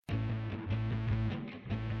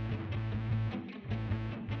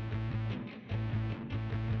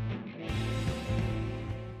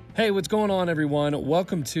Hey, what's going on, everyone?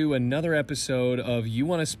 Welcome to another episode of You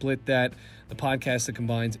Want to Split That, the podcast that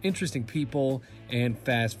combines interesting people and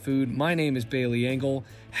fast food. My name is Bailey Engel.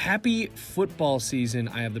 Happy football season.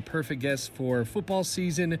 I have the perfect guest for football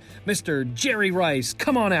season, Mr. Jerry Rice.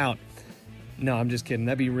 Come on out. No, I'm just kidding.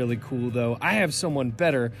 That'd be really cool, though. I have someone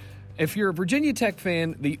better. If you're a Virginia Tech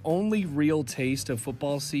fan, the only real taste of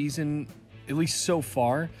football season, at least so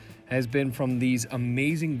far, has been from these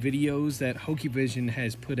amazing videos that Hokie Vision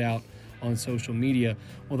has put out on social media.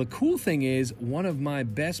 Well, the cool thing is, one of my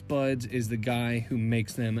best buds is the guy who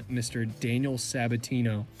makes them, Mr. Daniel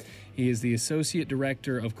Sabatino. He is the Associate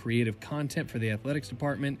Director of Creative Content for the Athletics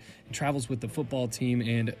Department and travels with the football team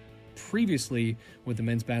and previously with the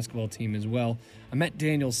men's basketball team as well. I met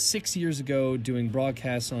Daniel 6 years ago doing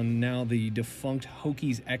broadcasts on now the defunct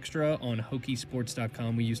Hokies Extra on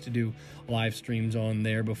Hokiesports.com. We used to do live streams on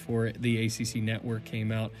there before the ACC network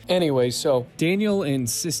came out. Anyway, so Daniel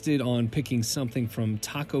insisted on picking something from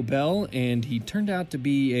Taco Bell, and he turned out to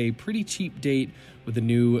be a pretty cheap date with the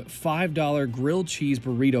new $5 grilled cheese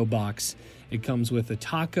burrito box. It comes with a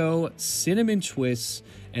taco, cinnamon twists,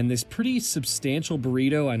 and this pretty substantial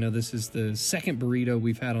burrito. I know this is the second burrito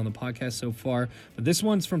we've had on the podcast so far, but this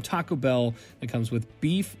one's from Taco Bell. It comes with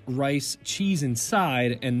beef, rice, cheese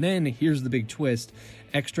inside, and then here's the big twist,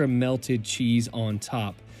 extra melted cheese on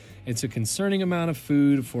top. It's a concerning amount of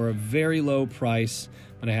food for a very low price,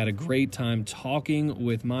 but I had a great time talking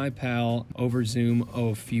with my pal over Zoom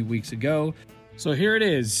a few weeks ago. So here it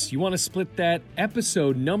is. You Want to Split That,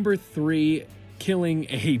 episode number 3, killing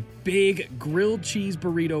a big grilled cheese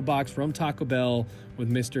burrito box from Taco Bell with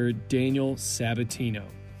Mr. Daniel Sabatino.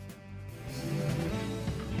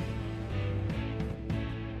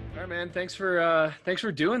 All right, man. Thanks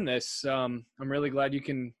for doing this. I'm really glad you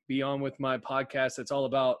can be on with my podcast. It's all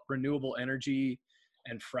about renewable energy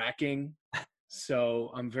and fracking.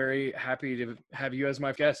 So I'm very happy to have you as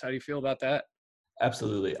my guest. How do you feel about that?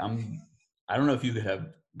 Absolutely. I don't know if you could have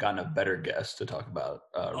gotten a better guest to talk about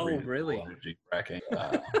really? energy fracking.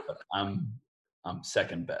 But I'm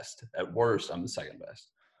second best. At worst, I'm the second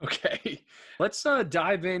best. Okay, let's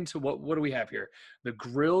dive into what do we have here? The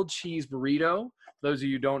grilled cheese burrito. For those of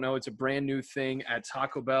you who don't know, it's a brand new thing at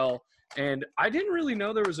Taco Bell, and I didn't really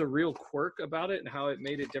know there was a real quirk about it and how it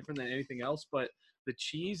made it different than anything else. But the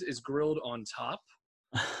cheese is grilled on top,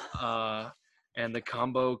 and the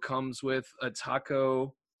combo comes with a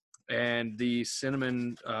taco and the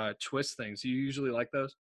cinnamon twist things. Do you usually like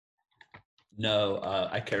those? No,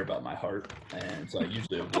 I care about my heart, and so I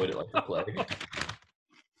usually avoid it like the plague.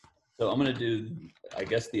 So I'm going to do, I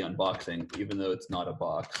guess, the unboxing, even though it's not a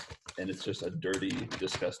box, and it's just a dirty,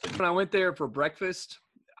 disgusting. When I went there for breakfast,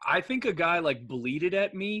 I think a guy like bleated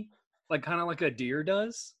at me, like kind of like a deer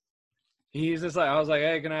does. He's just like, I was like,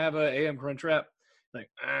 hey, can I have a AM Crunchwrap? Like,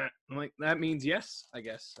 I'm like, that means yes, I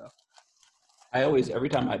guess. So I always, every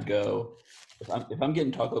time I'd go, if I'm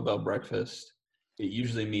getting Taco Bell breakfast, it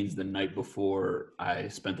usually means the night before I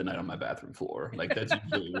spent the night on my bathroom floor. Like, that's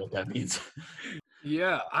usually what that means.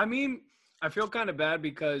 Yeah, I mean, I feel kind of bad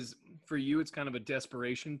because for you, it's kind of a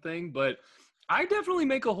desperation thing, but I definitely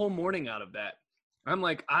make a whole morning out of that. I'm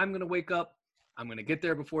like, I'm going to wake up, I'm going to get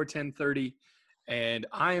there before 10:30, and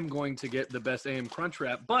I am going to get the best AM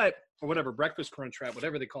Crunchwrap, or whatever, breakfast Crunchwrap,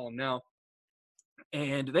 whatever they call them now,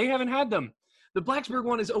 and they haven't had them. The Blacksburg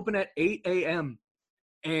one is open at 8 a.m.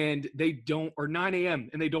 and they don't, or 9 a.m.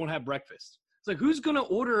 and they don't have breakfast. It's like, who's going to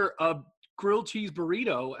order a grilled cheese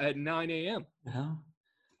burrito at 9 a.m.? Yeah.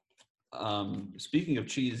 Speaking of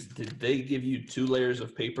cheese, did they give you 2 layers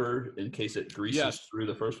of paper in case it greases through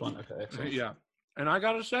the first one? Okay, excellent. Yeah. And I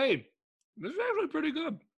got to say, this is actually pretty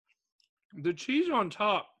good. The cheese on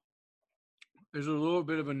top is a little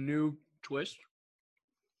bit of a new twist.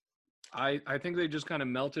 I think they just kind of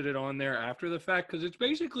melted it on there after the fact because it's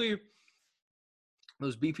basically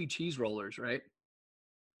those beefy cheese rollers, right?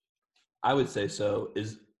 I would say so.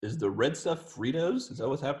 Is the red stuff Fritos? Is that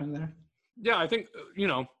what's happening there? Yeah, I think,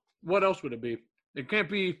 what else would it be? It can't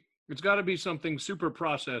be, it's got to be something super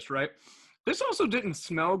processed, right? This also didn't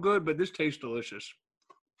smell good, but this tastes delicious.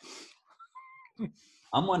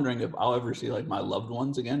 I'm wondering if I'll ever see like my loved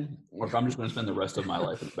ones again, or if I'm just going to spend the rest of my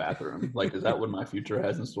life in the bathroom. Like, is that what my future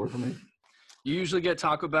has in store for me? You usually get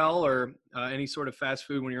Taco Bell or any sort of fast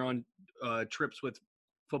food when you're on trips with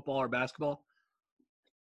football or basketball?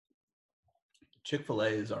 Chick-fil-A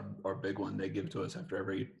is our big one. They give to us after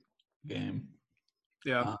every game.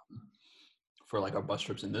 Yeah. For like our bus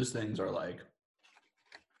trips, and those things are like,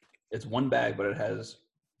 it's one bag, but it has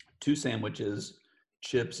 2 sandwiches,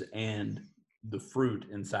 chips, and the fruit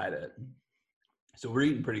inside it. So we're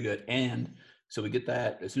eating pretty good. And so we get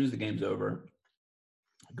that as soon as the game's over.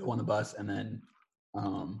 go on the bus, and then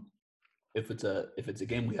if it's a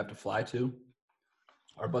game we have to fly to,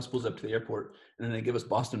 our bus pulls up to the airport, and then they give us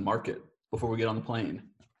Boston Market before we get on the plane.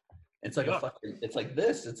 It's like it's like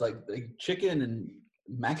this. It's like chicken and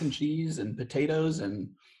mac and cheese and potatoes, and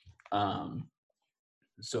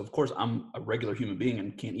so of course I'm a regular human being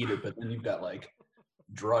and can't eat it. But then you've got like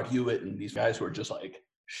Gerard Hewitt and these guys who are just like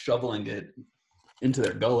shoveling it into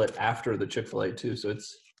their gullet after the Chick-fil-A too. So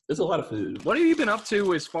it's a lot of food. What have you been up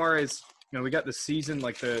to as far as, we got the season,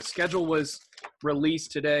 like the schedule was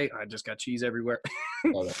released today. I just got cheese everywhere.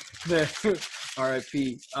 The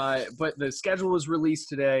RIP. But the schedule was released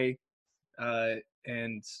today,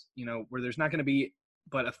 and where there's not going to be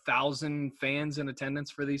but 1,000 fans in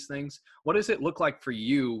attendance for these things. What does it look like for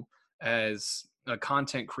you as a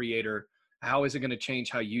content creator? How is it going to change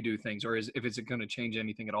how you do things, or if it's going to change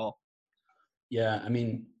anything at all? Yeah, I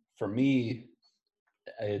mean, for me,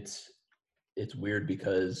 it's weird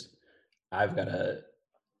because I've got to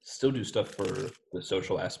still do stuff for the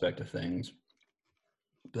social aspect of things,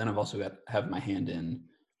 but then I've also got to have my hand in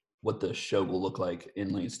what the show will look like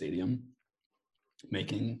in Lane Stadium,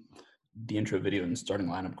 making the intro video and starting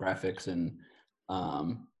lineup graphics and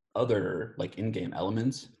other like in-game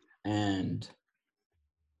elements. And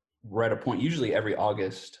we're at a point, usually every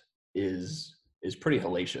August is pretty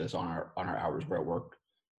hellacious on our hours. We're at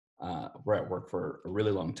work for a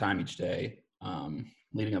really long time each day,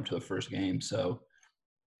 leading up to the first game. So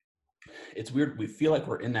it's weird. We feel like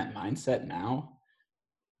we're in that mindset now,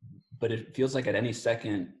 but it feels like at any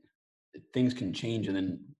second things can change, and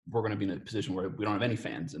then we're going to be in a position where we don't have any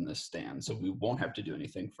fans in this stand. So we won't have to do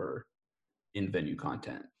anything for in-venue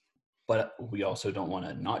content, but we also don't want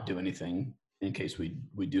to not do anything in case we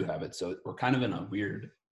do have it. So we're kind of in a weird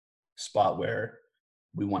spot where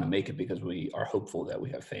we want to make it because we are hopeful that we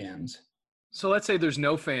have fans. So let's say there's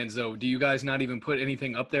no fans though. Do you guys not even put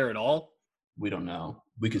anything up there at all? We don't know.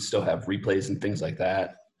 We could still have replays and things like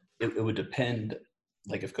that. It would depend.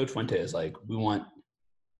 Like if Coach Fuente is like, we want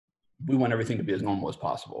everything to be as normal as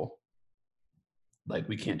possible. Like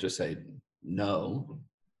we can't just say no.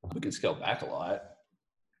 We can scale back a lot.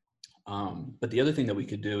 But the other thing that we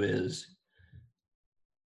could do is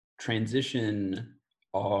transition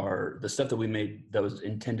the stuff that we made that was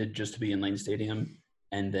intended just to be in Lane Stadium,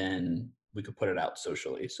 and then we could put it out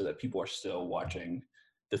socially so that people are still watching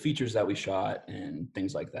the features that we shot and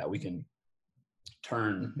things like that. We can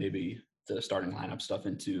turn maybe the starting lineup stuff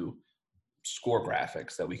into score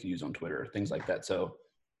graphics that we can use on Twitter, things like that. So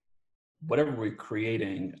whatever we're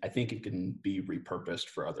creating, I think it can be repurposed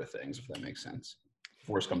for other things, if that makes sense. If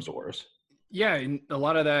worse comes to worse. Yeah, and a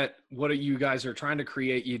lot of that, what you guys are trying to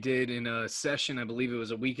create, you did in a session, I believe it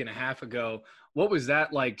was a week and a half ago. What was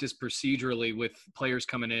that like just procedurally with players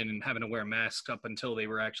coming in and having to wear masks up until they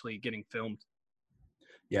were actually getting filmed?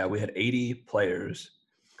 Yeah, we had 80 players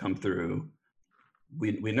come through.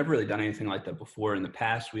 We'd never really done anything like that before. In the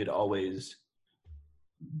past, we had always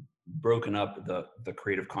broken up the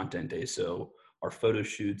creative content days. So our photo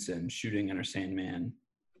shoots and shooting Enter Sandman,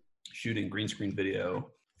 shooting green screen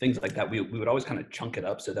video, things like that, we would always kind of chunk it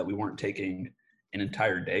up so that we weren't taking an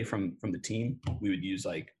entire day from the team. We would use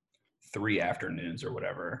like 3 afternoons or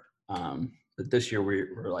whatever. But this year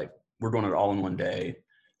we're like, we're doing it all in one day.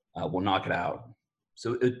 We'll knock it out.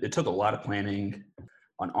 So it took a lot of planning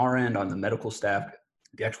on our end, on the medical staff,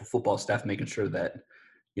 the actual football staff, making sure that,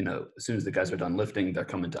 as soon as the guys are done lifting, they're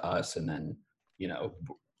coming to us, and then,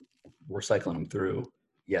 we're cycling them through.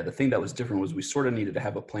 Yeah, the thing that was different was we sort of needed to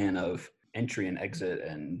have a plan of entry and exit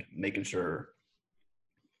and making sure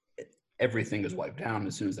everything is wiped down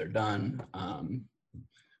as soon as they're done.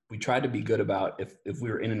 We tried to be good about if we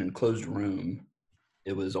were in an enclosed room,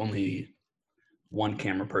 it was only one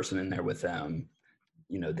camera person in there with them.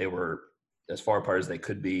 They were as far apart as they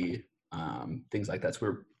could be, things like that. So we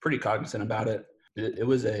were pretty cognizant about it. It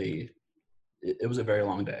was a very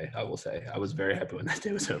long day, I will say. I was very happy when that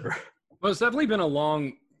day was over. Well, it's definitely been a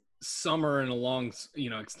long summer and a long,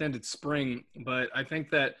 extended spring. But I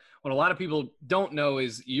think that what a lot of people don't know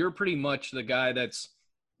is you're pretty much the guy that's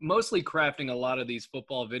mostly crafting a lot of these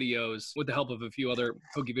football videos with the help of a few other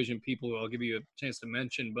PokeVision people who I'll give you a chance to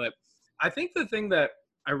mention. But I think the thing that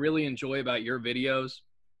I really enjoy about your videos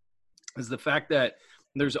is the fact that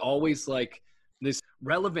there's always like this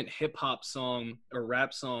relevant hip hop song or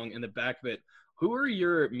rap song in the back of it. Who are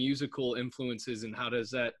your musical influences, and how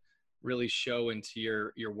does that really show into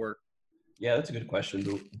your work? Yeah, that's a good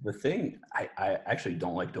question. The thing I actually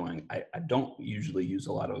don't like doing, I don't usually use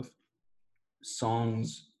a lot of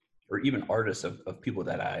songs or even artists of people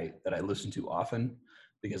that I listen to often,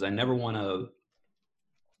 because I never want to,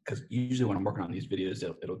 because usually when I'm working on these videos,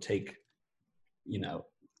 it'll take,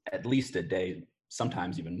 at least a day,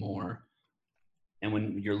 sometimes even more. And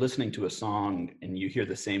when you're listening to a song and you hear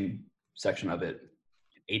the same section of it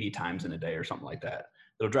 80 times in a day or something like that,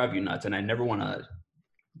 it'll drive you nuts. And I never want to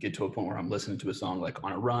get to a point where I'm listening to a song like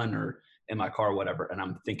on a run or in my car or whatever, and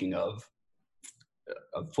I'm thinking of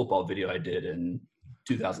a football video I did in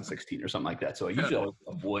 2016 or something like that. So I usually always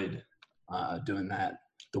avoid doing that.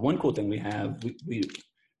 The one cool thing we have, we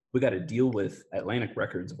got a deal with Atlantic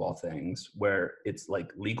Records of all things, where it's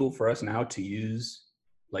like legal for us now to use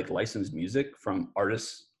like licensed music from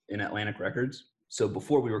artists in Atlantic Records. So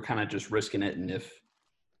before we were kind of just risking it, and if,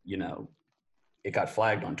 you know, it got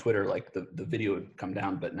flagged on Twitter, like the video would come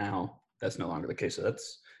down, but now that's no longer the case. So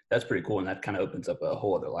that's pretty cool. And that kind of opens up a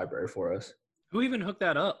whole other library for us. Who even hooked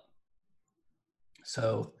that up?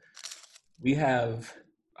 So we have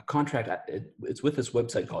a contract. It's with this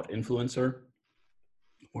website called Influencer,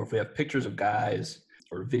 where if we have pictures of guys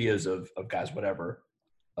or videos of guys, whatever,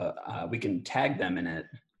 we can tag them in it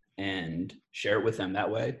and share it with them that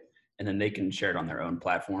way. And then they can share it on their own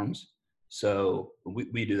platforms. So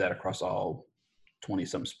we do that across all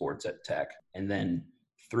 20-some sports at Tech. And then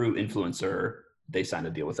through Influencer, they signed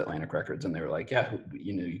a deal with Atlantic Records, and they were like, yeah,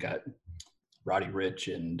 you know, you got Roddy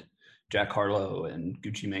Ricch and Jack Harlow and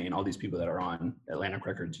Gucci Mane, all these people that are on Atlantic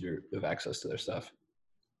Records, you have access to their stuff.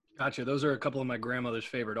 Gotcha. Those are a couple of my grandmother's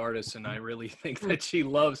favorite artists, and I really think that she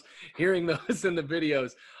loves hearing those in the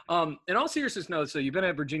videos. In all seriousness, no, so you've been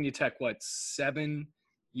at Virginia Tech, what, 7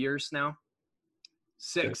 years now?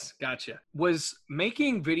 6. Gotcha. Was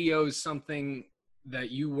making videos something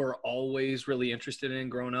that you were always really interested in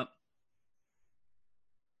growing up?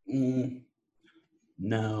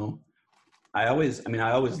 No. I always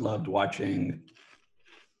loved watching,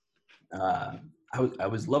 I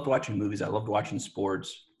always loved watching movies. I loved watching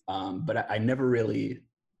sports. But I never really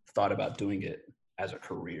thought about doing it as a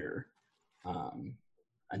career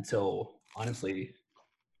until, honestly,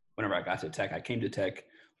 whenever I got to Tech. I came to Tech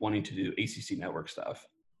wanting to do ACC network stuff.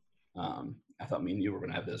 I thought me and you were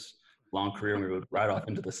going to have this long career and we would ride off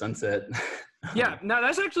into the sunset. Yeah, now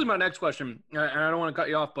that's actually my next question, and I don't want to cut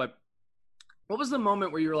you off, but what was the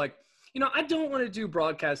moment where you were like, you know, I don't want to do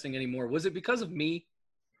broadcasting anymore? Was it because of me?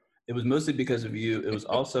 It was mostly because of you. It was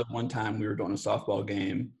also one time we were doing a softball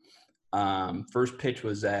game. First pitch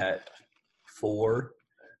was at 4,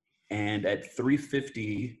 and at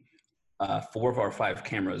 3:50, 4 of our 5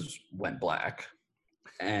 cameras went black.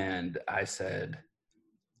 And I said,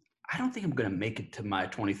 I don't think I'm going to make it to my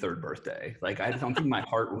 23rd birthday. Like, I don't think my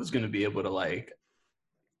heart was going to be able to like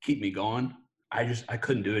keep me going. I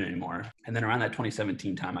couldn't do it anymore. And then around that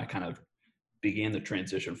 2017 time, I kind of began the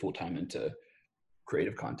transition full-time into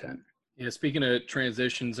creative content. Yeah, speaking of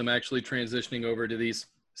transitions, I'm actually transitioning over to these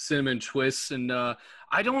cinnamon twists, and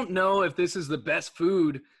I don't know if this is the best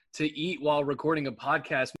food to eat while recording a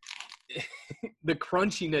podcast. The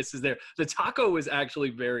crunchiness is there. The taco was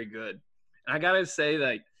actually very good. And I gotta say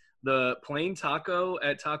that the plain taco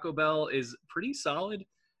at Taco Bell is pretty solid.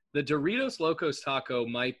 The Doritos Locos taco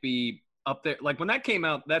might be up there. Like when that came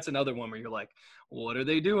out, that's another one where you're like, what are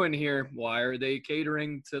they doing here? Why are they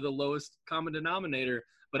catering to the lowest common denominator?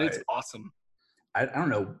 But it's awesome. I don't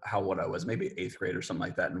know how old I was, maybe 8th grade or something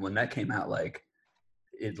like that. And when that came out, like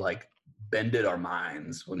it like bended our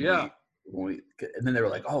minds when we and then they were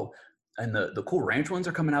like, oh, and the Cool Ranch ones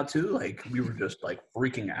are coming out too. Like we were just like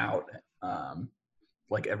freaking out.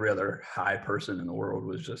 Like every other high person in the world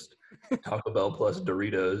was just Taco Bell plus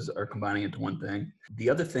Doritos are combining into one thing. The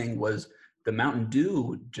other thing was the Mountain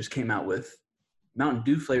Dew just came out with Mountain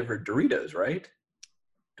Dew flavored Doritos, right?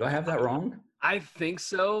 Do I have that wrong? I think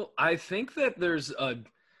so. I think that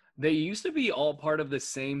they used to be all part of the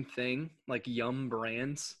same thing, like Yum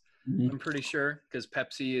Brands. Mm-hmm. I'm pretty sure, because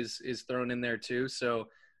Pepsi is thrown in there too. So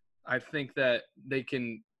I think that they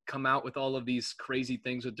can come out with all of these crazy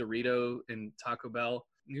things with Dorito and Taco Bell.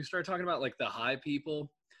 You start talking about like the high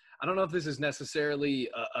people. I don't know if this is necessarily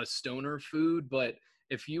a stoner food, but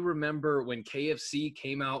if you remember when KFC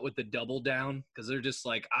came out with the Double Down, because they're just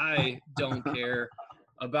like, I don't care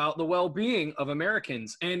about the well-being of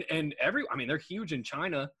Americans. And I mean, they're huge in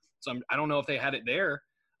China, so I don't know if they had it there.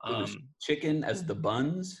 Chicken as the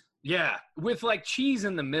buns? Yeah, with like cheese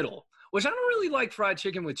in the middle, which I don't really like fried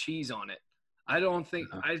chicken with cheese on it. I don't think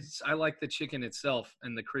I like the chicken itself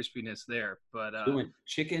and the crispiness there. But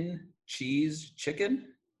chicken, cheese, chicken?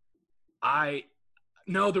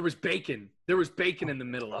 No, there was bacon. There was bacon in the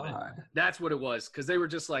middle of it. That's what it was. Because they were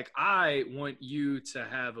just like, I want you to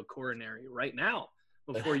have a coronary right now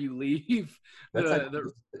before you leave. That's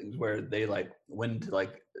where they like went to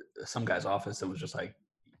like some guy's office and was just like,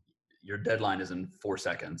 your deadline is in 4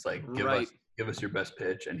 seconds. Like give give us your best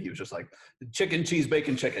pitch, and he was just like chicken, cheese,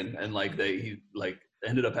 bacon, chicken, and like he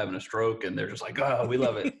ended up having a stroke, and they're just like, oh, we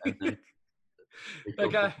love it. And then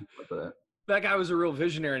that guy was a real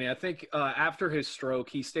visionary. And I think after his stroke,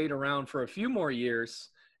 he stayed around for a few more years,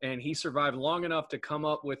 and he survived long enough to come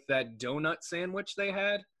up with that donut sandwich they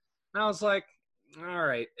had. And I was like, all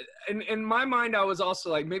right. And in my mind, I was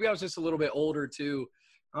also like, maybe I was just a little bit older too.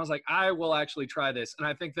 I was like, I will actually try this. And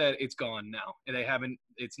I think that it's gone now. And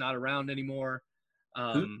it's not around anymore.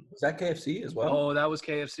 Was that KFC as well? Oh, that was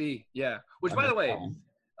KFC. Yeah. Which, by the way,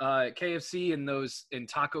 KFC and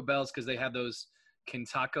Taco Bells, because they have those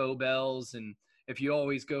Taco Bells. And if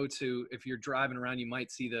you're driving around, you might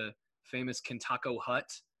see the famous Taco Hut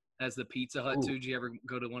as the Pizza Hut too. Did you ever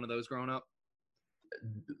go to one of those growing up?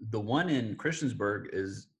 The one in Christiansburg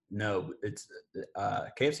it's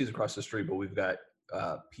KFC's across the street, but we've got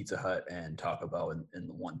Pizza Hut and Taco Bell in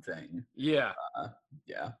the one thing. Yeah.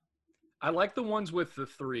 Yeah. I like the ones with the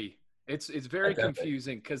three. It's very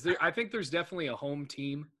confusing because I think there's definitely a home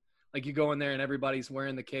team. Like you go in there and everybody's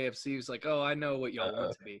wearing the KFC. It's like, oh, I know what y'all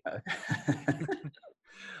want to be.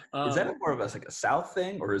 Is that more of a South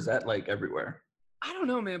thing, or is that like everywhere? I don't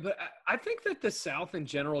know, man, but I think that the South in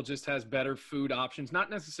general just has better food options,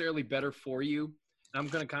 not necessarily better for you. I'm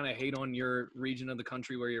going to kind of hate on your region of the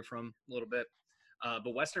country where you're from a little bit.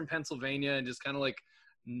 But Western Pennsylvania and just kind of like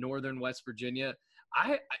Northern West Virginia,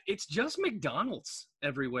 it's just McDonald's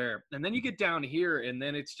everywhere. And then you get down here and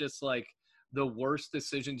then it's just like the worst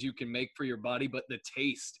decisions you can make for your body, but the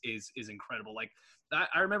taste is incredible. Like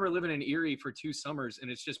I remember living in Erie for 2 summers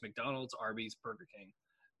and it's just McDonald's, Arby's, Burger King.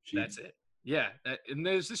 Jeez. That's it. Yeah. And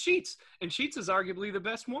there's the Sheetz, and Sheetz is arguably the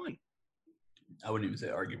best one. I wouldn't even say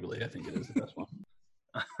arguably. I think it is the best one.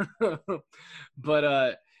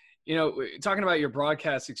 But, talking about your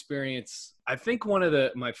broadcast experience, I think one of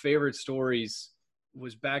my favorite stories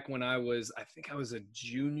was back when I was a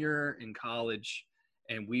junior in college,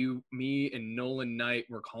 and me and Nolan Knight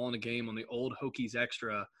were calling a game on the old Hokies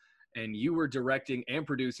Extra, and you were directing and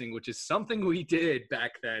producing, which is something we did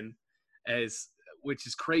back then, which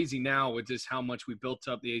is crazy now with just how much we built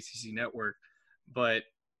up the ACC network. But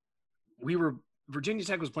Virginia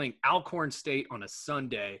Tech was playing Alcorn State on a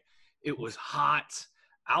Sunday. It was hot.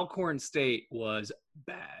 Alcorn State was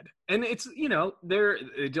bad. And it's,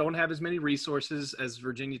 they don't have as many resources as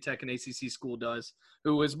Virginia Tech, an ACC school, does,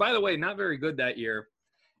 who was, by the way, not very good that year.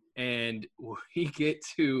 And we get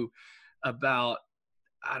to about,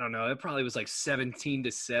 I don't know, it probably was like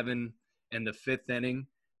 17-7 in the 5th inning.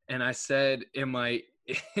 And I said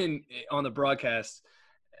on the broadcast,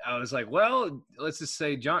 I was like, well, let's just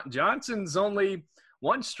say Johnson's only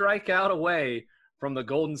 1 strikeout away from the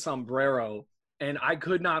golden sombrero. And I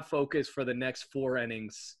could not focus for the next 4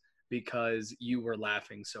 innings because you were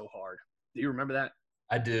laughing so hard. Do you remember that?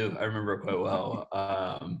 I do. I remember it quite well.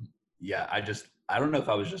 Yeah, I don't know if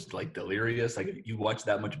I was just like delirious. Like if you watch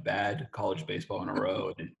that much bad college baseball in a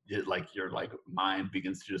row, it like your like mind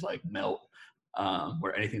begins to just like melt.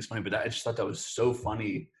 Where anything's funny, but I just thought that was so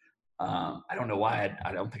funny. I don't know why.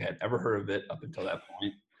 I don't think I'd ever heard of it up until that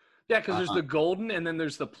point. Yeah, because there's the golden and then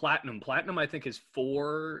there's the platinum. Platinum, I think, is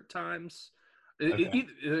 4 times. Okay.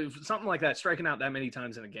 Something like that, striking out that many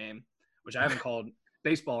times in a game, which I haven't called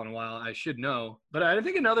baseball in a while. I should know. But I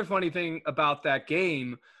think another funny thing about that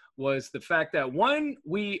game was the fact that, one,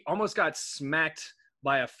 we almost got smacked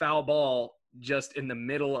by a foul ball just in the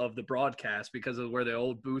middle of the broadcast because of where the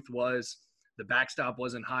old booth was. The backstop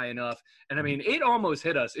wasn't high enough. And, I mean, it almost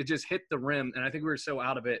hit us. It just hit the rim. And I think we were so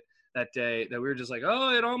out of it that day that we were just like,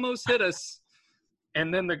 oh, it almost hit us.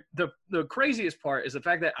 And then the craziest part is the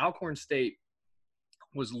fact that Alcorn State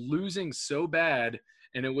was losing so bad,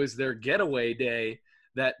 and it was their getaway day,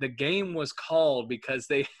 that the game was called because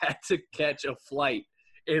they had to catch a flight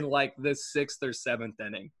in like the 6th or 7th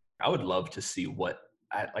inning. I would love to see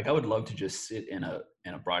I would love to just sit in a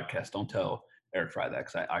broadcast. Don't tell Eric Fry that,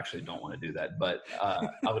 because I actually don't want to do that. But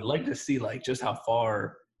I would like to see like just how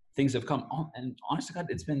far things have come. And honestly, God,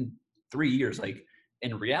 it's been 3 years. Like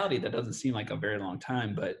in reality, that doesn't seem like a very long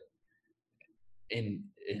time, but in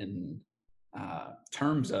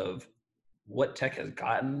terms of what Tech has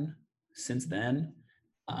gotten since then,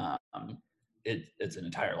 it's an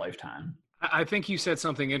entire lifetime. I think you said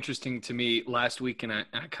something interesting to me last week, and I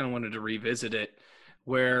kind of wanted to revisit it,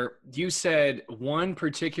 where you said one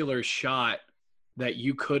particular shot that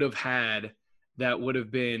you could have had that would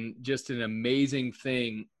have been just an amazing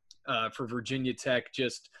thing for Virginia Tech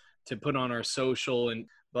just to put on our social.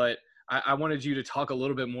 But I wanted you to talk a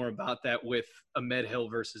little bit more about that with Ahmed Hill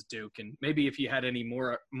versus Duke, and maybe if you had any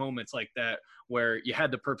more moments like that where you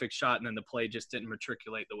had the perfect shot and then the play just didn't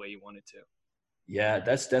matriculate the way you wanted to. Yeah,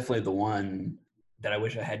 that's definitely the one that I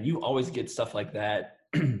wish I had. You always get stuff like that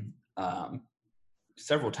um,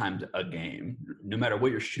 several times a game, no matter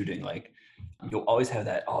what you're shooting. Like you'll always have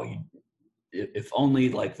that. Oh, if only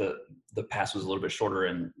like the pass was a little bit shorter,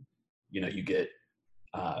 and you get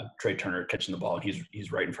Trey Turner catching the ball, and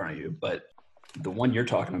he's right in front of you. But the one you're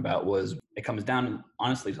talking about was it comes down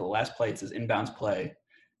honestly to the last play. It's his inbounds play.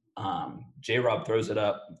 J-Rob throws it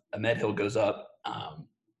up. Ahmed Hill goes up.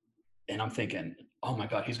 And I'm thinking, oh my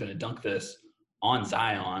God, he's going to dunk this on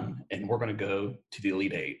Zion, and we're going to go to the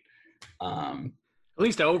Elite Eight. At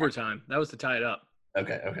least to overtime. That was to tie it up.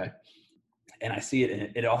 Okay. And I see it,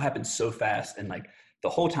 and it all happens so fast. And like the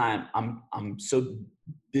whole time, I'm so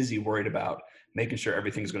busy worried about making sure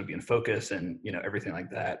everything's going to be in focus and everything like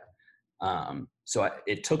that. So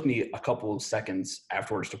it took me a couple of seconds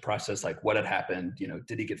afterwards to process like what had happened.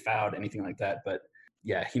 Did he get fouled, anything like that? But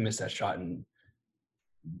yeah, he missed that shot, and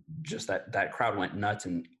just that crowd went nuts.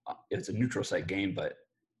 And it's a neutral site game, but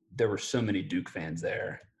there were so many Duke fans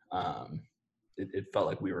there. It felt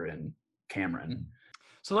like we were in Cameron.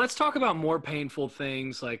 So let's talk about more painful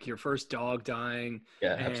things like your first dog dying.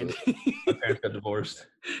 Yeah, absolutely. My parents got divorced.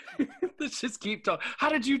 Let's just keep talking. How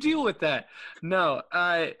did you deal with that? No.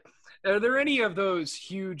 Are there any of those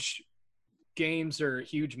huge games or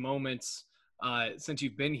huge moments since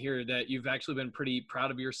you've been here that you've actually been pretty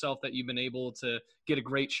proud of yourself that you've been able to get a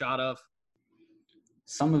great shot of?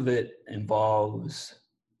 Some of it involves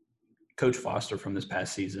Coach Foster from this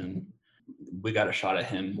past season. We got a shot at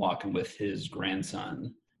him walking with his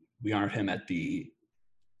grandson. We honored him at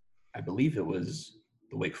I believe it was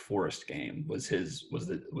the Wake Forest game was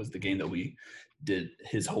the game that we did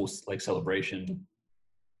his whole like celebration.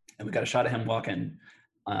 And we got a shot at him walking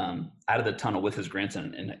out of the tunnel with his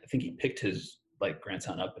grandson. And I think he picked his like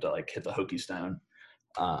grandson up to like hit the Hokie Stone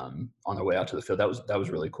on their way out to the field. That was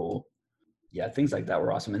really cool. Yeah, things like that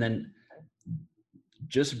were awesome. And then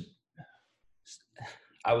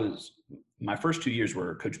my first 2 years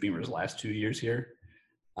were Coach Beamer's last 2 years here.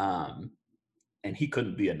 And he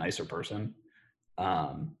couldn't be a nicer person.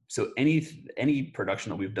 So any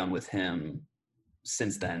production that we've done with him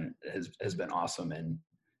since then has been awesome. And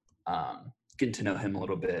getting to know him a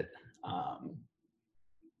little bit,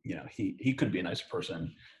 he couldn't be a nicer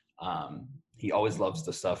person. He always loves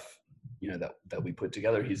the stuff, that we put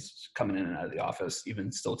together. He's coming in and out of the office,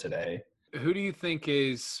 even still today. Who do you think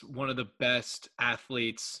is one of the best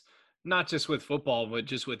athletes, not just with football, but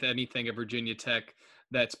just with anything at Virginia Tech,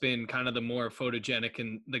 that's been kind of the more photogenic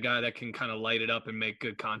and the guy that can kind of light it up and make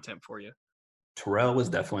good content for you? Terrell was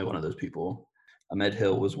definitely one of those people. Ahmed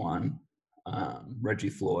Hill was one. Reggie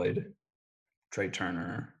Floyd, Trey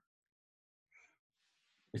Turner.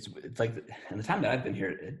 It's like in the time that I've been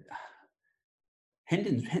here,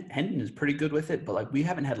 Hendon is pretty good with it, but like we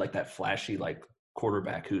haven't had like that flashy like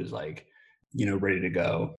quarterback who's like, ready to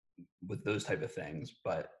go with those type of things.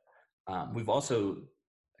 But we've also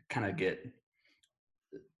kind of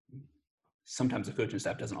sometimes the coaching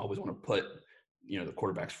staff doesn't always want to put, the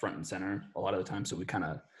quarterbacks front and center a lot of the time. So we kind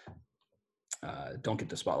of don't get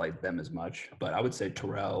to spotlight them as much. But I would say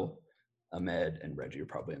Terrell, Ahmed, and Reggie are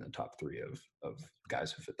probably in the top three of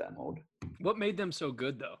guys who fit that mold. What made them so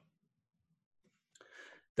good though?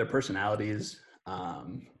 Their personalities.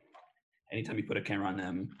 Anytime you put a camera on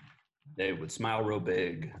them, they would smile real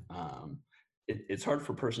big. It's hard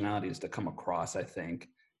for personalities to come across, I think,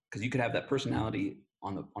 because you could have that personality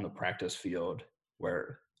on the practice field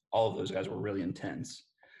where all of those guys were really intense,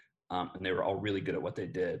 and they were all really good at what they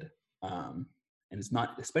did. And it's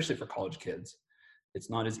not, especially for college kids, it's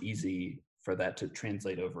not as easy for that to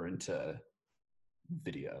translate over into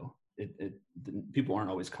video. People aren't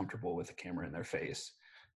always comfortable with a camera in their face.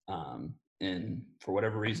 And for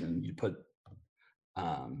whatever reason, you put,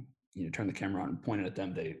 turn the camera on and point it at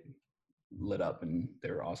them, they lit up and they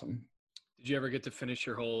were awesome. Did you ever get to finish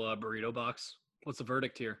your whole burrito box? What's the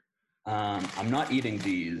verdict here? I'm not eating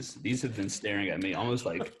these. These have been staring at me almost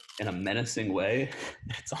like in a menacing way.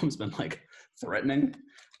 It's almost been like threatening.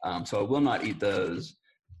 So I will not eat those.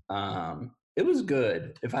 It was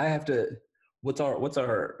good. If I have to, what's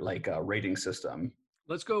our like rating system?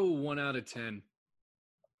 Let's go 1 out of 10.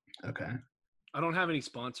 Okay. I don't have any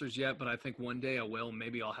sponsors yet, but I think one day I will.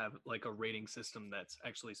 Maybe I'll have like a rating system that's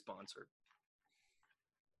actually sponsored.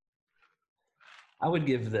 I would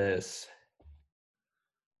give this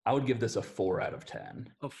a 4 out of 10.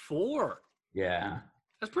 A 4? Yeah.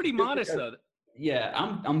 That's pretty modest though. Yeah,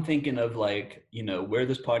 I'm thinking of like, where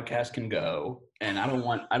this podcast can go, and I don't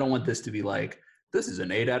want this to be like, this is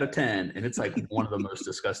an 8 out of 10, and it's like one of the most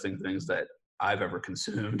disgusting things that I've ever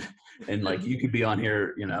consumed. And like you could be on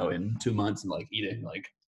here, in 2 months and like eating like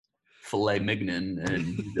filet mignon,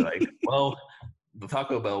 and you'd be like, well, the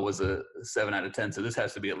Taco Bell was a 7 out of 10, so this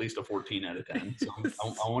has to be at least a 14 out of 10. So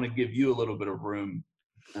I want to give you a little bit of room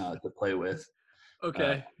to play with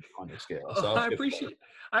Okay. on your scale. Oh, So I'll skip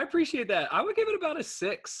I appreciate that. I would give it about a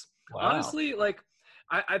 6. Wow. Honestly, like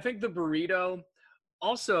I think the burrito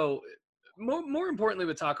also more importantly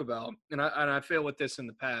with Taco Bell, and I failed with this in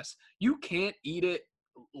the past, you can't eat it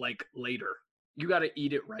like later. You got to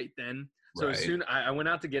eat it right then. So as Right. soon I went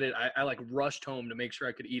out to get it, I like rushed home to make sure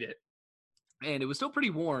I could eat it. And it was still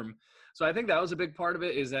pretty warm. So I think that was a big part of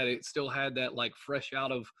it, is that it still had that like fresh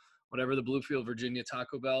out of whatever the Bluefield, Virginia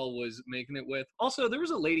Taco Bell was making it with. Also, there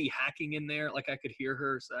was a lady hacking in there. Like I could hear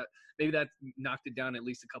her. So maybe that knocked it down at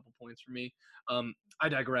least a couple points for me. I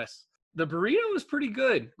digress. The burrito was pretty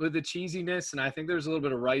good with the cheesiness, and I think there's a little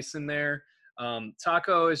bit of rice in there.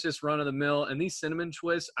 Taco is just run of the mill, and these cinnamon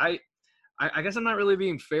twists, I guess I'm not really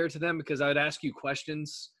being fair to them, because I would ask you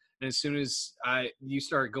questions, and as soon as you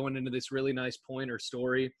start going into this really nice point or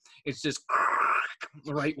story, it's just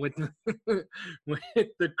right with with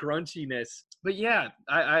the crunchiness. But yeah,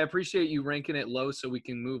 I appreciate you ranking it low so we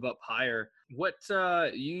can move up higher. What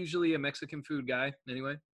usually a Mexican food guy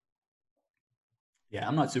anyway? Yeah,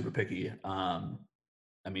 I'm not super picky.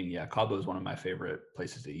 I mean, yeah, Cabo is one of my favorite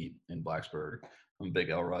places to eat in Blacksburg. I'm a big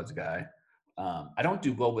Elrod's guy. I don't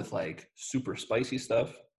do well with like super spicy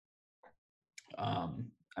stuff.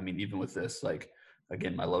 I mean, even with this, like,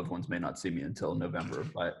 again, my loved ones may not see me until November,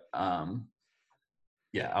 but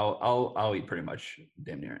yeah, I'll eat pretty much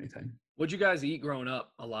damn near anything. What'd you guys eat growing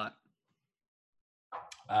up a lot?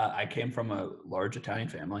 I came from a large Italian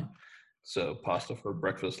family, so pasta for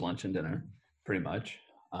breakfast, lunch, and dinner, pretty much.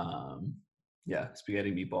 Yeah,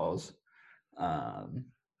 spaghetti, meatballs, um,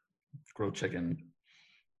 grilled chicken.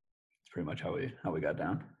 It's pretty much how we got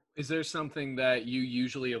down. Is there something that you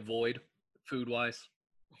usually avoid food-wise?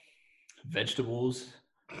 Vegetables,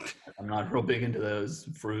 I'm not real big into those.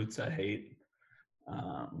 Fruits, I hate.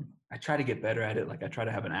 I try to get better at it. Like I try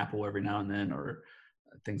to have an apple every now and then, or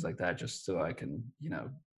things like that, just so I can,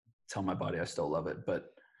 tell my body I still love it.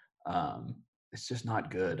 But it's just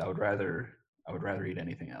not good. I would rather eat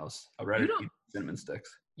anything else. I'd rather eat cinnamon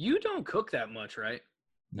sticks. You don't cook that much, right?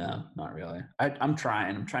 No, not really. I'm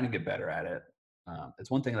trying to get better at it.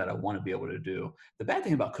 It's one thing that I want to be able to do. The bad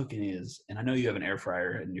thing about cooking is, and I know you have an air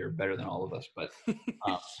fryer and you're better than all of us, but it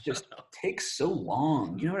just takes so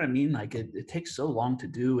long. You know what I mean? Like it takes so long to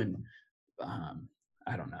do, and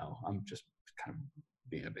I don't know. I'm just kind of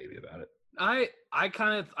being a baby about it. I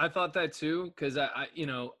thought that too, because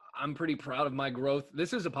I'm pretty proud of my growth.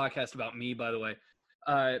 This is a podcast about me, by the way.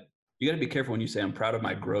 You got to be careful when you say I'm proud of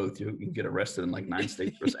my growth. You can get arrested in like 9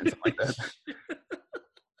 states or something like that.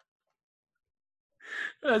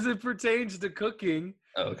 As it pertains to cooking.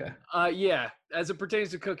 Oh, okay. Yeah, as it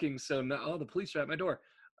pertains to cooking. So the police are at my door.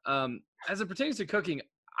 As it pertains to cooking,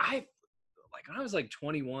 when I was like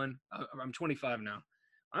 21, I'm 25 now.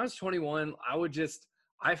 When I was 21,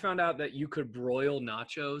 I found out that you could broil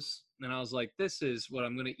nachos, and I was like, this is what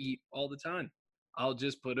I'm going to eat all the time. I'll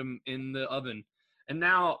just put them in the oven. And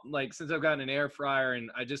now, like, since I've gotten an air fryer,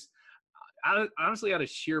 and honestly, out of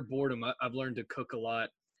sheer boredom, I've learned to cook a lot.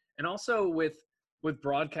 And also with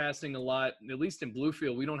broadcasting a lot, at least in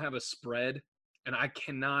Bluefield, we don't have a spread, and I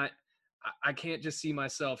can't just see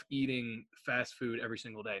myself eating fast food every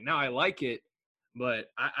single day. Now I like it, but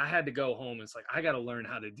I had to go home. It's like, I got to learn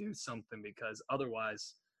how to do something, because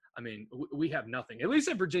otherwise, I mean, we have nothing. At least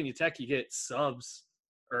at Virginia Tech, you get subs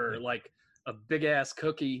or like a big ass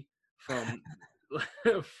cookie from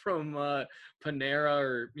from Panera,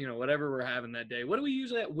 or whatever we're having that day. What do we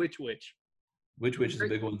usually at Which Which is a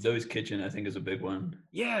big one. Zoe's Kitchen, I think, is a big one.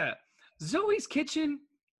 Yeah, Zoe's Kitchen.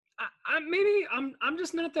 I'm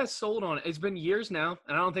just not that sold on it. It's been years now,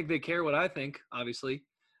 and I don't think they care what I think, obviously.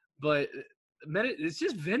 But it's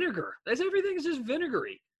just vinegar. Everything is just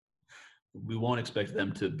vinegary. We won't expect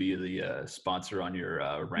them to be the sponsor on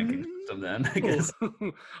your ranking system then, I guess.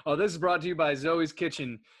 Oh, this is brought to you by Zoe's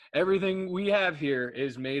Kitchen. Everything we have here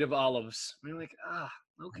is made of olives. We're like,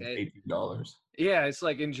 okay. $18. Yeah, it's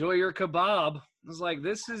like, enjoy your kebab. I was like,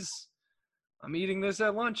 I'm eating this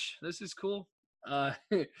at lunch. This is cool. Yeah,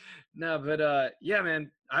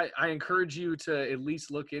 man, I encourage you to at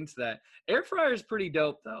least look into that. Air fryer is pretty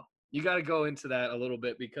dope, though. You got to go into that a little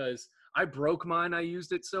bit, because I broke mine. I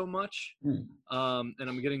used it so much, and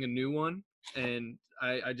I'm getting a new one. And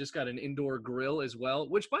I just got an indoor grill as well,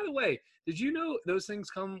 which, by the way, did you know those things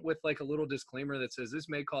come with like a little disclaimer that says this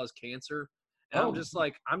may cause cancer? And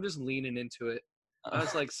I'm just leaning into it. I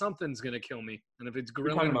was like, something's going to kill me. And if it's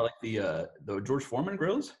grilling. You're talking about like the George Foreman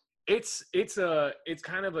grills? It's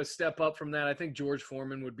kind of a step up from that. I think George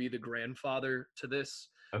Foreman would be the grandfather to this.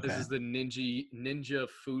 This Okay. is the Ninja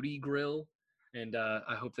Foodie Grill, and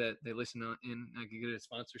I hope that they listen and I can get a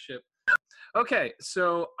sponsorship. Okay,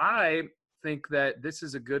 so I think that this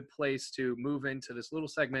is a good place to move into this little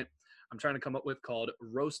segment I'm trying to come up with called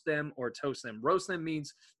Roast Them or Toast Them. Roast them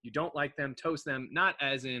means you don't like them. Toast them, not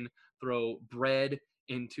as in throw bread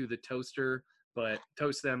into the toaster, but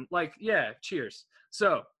toast them like, yeah, cheers.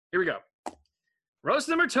 So here we go. Roast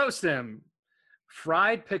them or toast them.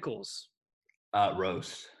 Fried pickles.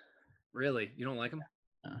 Roast. Really? You don't like them?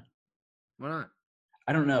 Uh, Why not?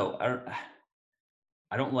 I don't know.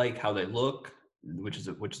 I don't like how they look, which is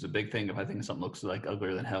a big thing. If I think something looks like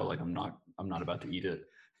uglier than hell, like I'm not about to eat it.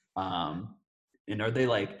 And are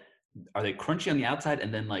they crunchy on the outside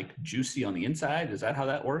and then like juicy on the inside? Is that how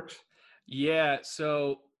that works? Yeah.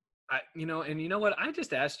 So you know what? I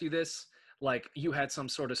just asked you this like you had some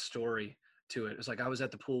sort of story to it. It was like I was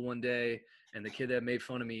at the pool one day and the kid that made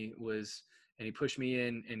fun of me and he pushed me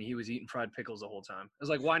in and he was eating fried pickles the whole time. I was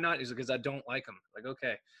like, why not? He's like, because I don't like them. Like,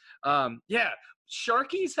 okay. Yeah.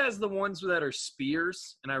 Sharky's has the ones that are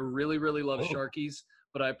spears and I really, really love Sharky's,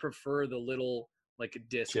 but I prefer the little like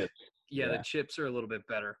disc. Chip. Yeah, the chips are a little bit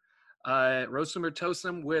better. Roast them or toast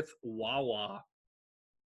them with Wawa.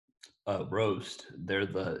 Roast. They're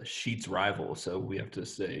the Sheetz rival, so we have to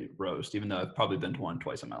say roast, even though I've probably been to one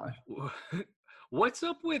twice in my life. What's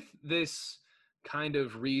up with this kind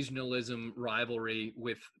of regionalism rivalry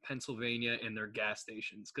with Pennsylvania and their gas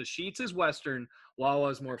stations? Because Sheetz is Western,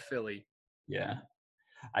 Wawa's more Philly. Yeah,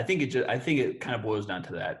 I think it kind of boils down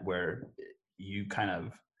to that, where you kind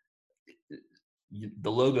of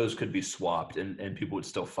the logos could be swapped, and people would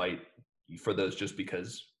still fight for those just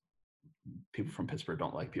because people from Pittsburgh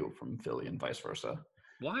don't like people from Philly and vice versa.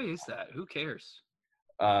 Why is that? Who cares?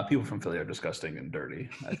 People from Philly are disgusting and dirty,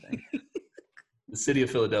 I think. The city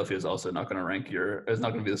of Philadelphia is also not going to is not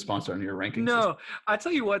going to be the sponsor on your ranking No, system. I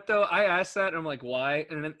tell you what though, I asked that and I'm like, why?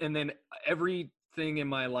 And then everything in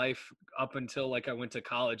my life up until like I went to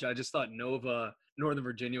college, I just thought Northern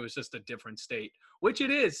Virginia was just a different state, which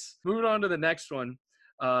it is. Moving on to the next one.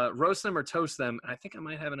 Roast them or toast them. I think I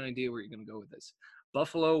might have an idea where you're going to go with this.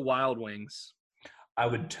 Buffalo Wild Wings. I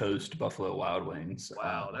would toast Buffalo Wild Wings.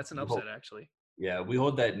 Wow, that's an upset actually. Yeah, we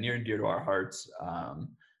hold that near and dear to our hearts.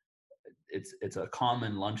 It's a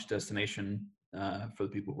common lunch destination for the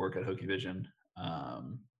people who work at Hokie Vision. I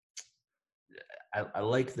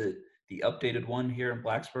like the updated one here in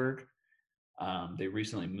Blacksburg. They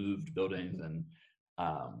recently moved buildings, and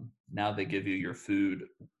now they give you your food.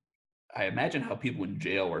 I imagine how people in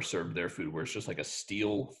jail are served their food, where it's just like a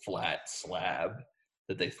steel flat slab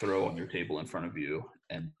that they throw on your table in front of you,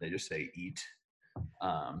 and they just say eat.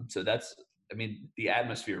 So the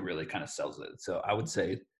atmosphere really kind of sells it. So I would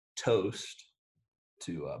say toast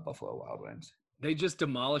to Buffalo Wild Wings. They just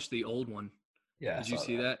demolished the old one. Yeah. Did you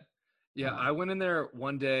see that? Yeah, I went in there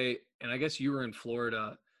one day, and I guess you were in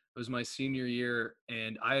Florida. It was my senior year,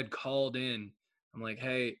 and I had called in. I'm like,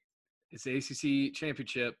 hey, it's the ACC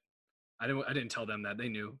championship. I didn't tell them that. They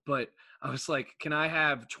knew. But I was like, can I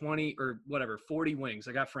have 20 or whatever, 40 wings?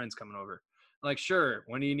 I got friends coming over. I'm like, sure.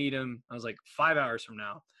 When do you need them? I was like, 5 hours from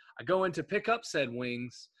now. I go in to pick up said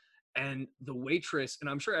wings, and the waitress, and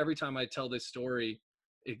I'm sure every time I tell this story,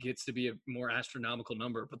 it gets to be a more astronomical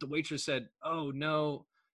number. But the waitress said, oh, no,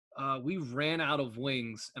 we ran out of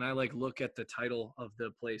wings. And I like look at the title of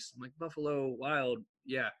the place. I'm like, Buffalo Wild.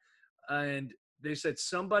 Yeah. And they said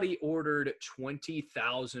somebody ordered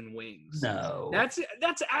 20,000 wings. No. That's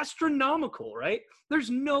astronomical, right? There's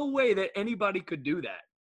no way that anybody could do that.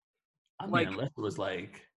 I mean, unless it was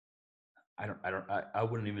like, I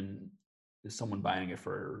wouldn't even, is someone buying it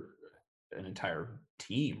for an entire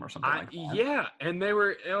team or something like that? Yeah. And I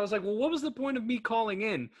was like, well, what was the point of me calling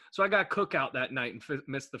in? So I got cookout that night and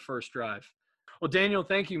missed the first drive. Well, Daniel,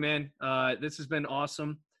 thank you, man. This has been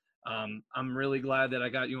awesome. I'm really glad that I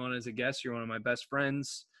got you on as a guest. You're one of my best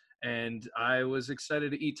friends, and I was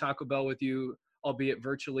excited to eat Taco Bell with you, albeit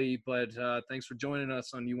virtually, but thanks for joining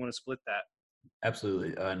us on You Want to Split That.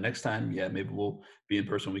 Absolutely. Next time, maybe we'll be in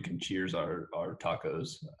person. We can cheers our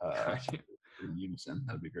tacos in unison.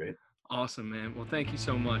 That'd be great. Awesome, man. Well, thank you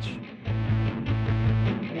so much.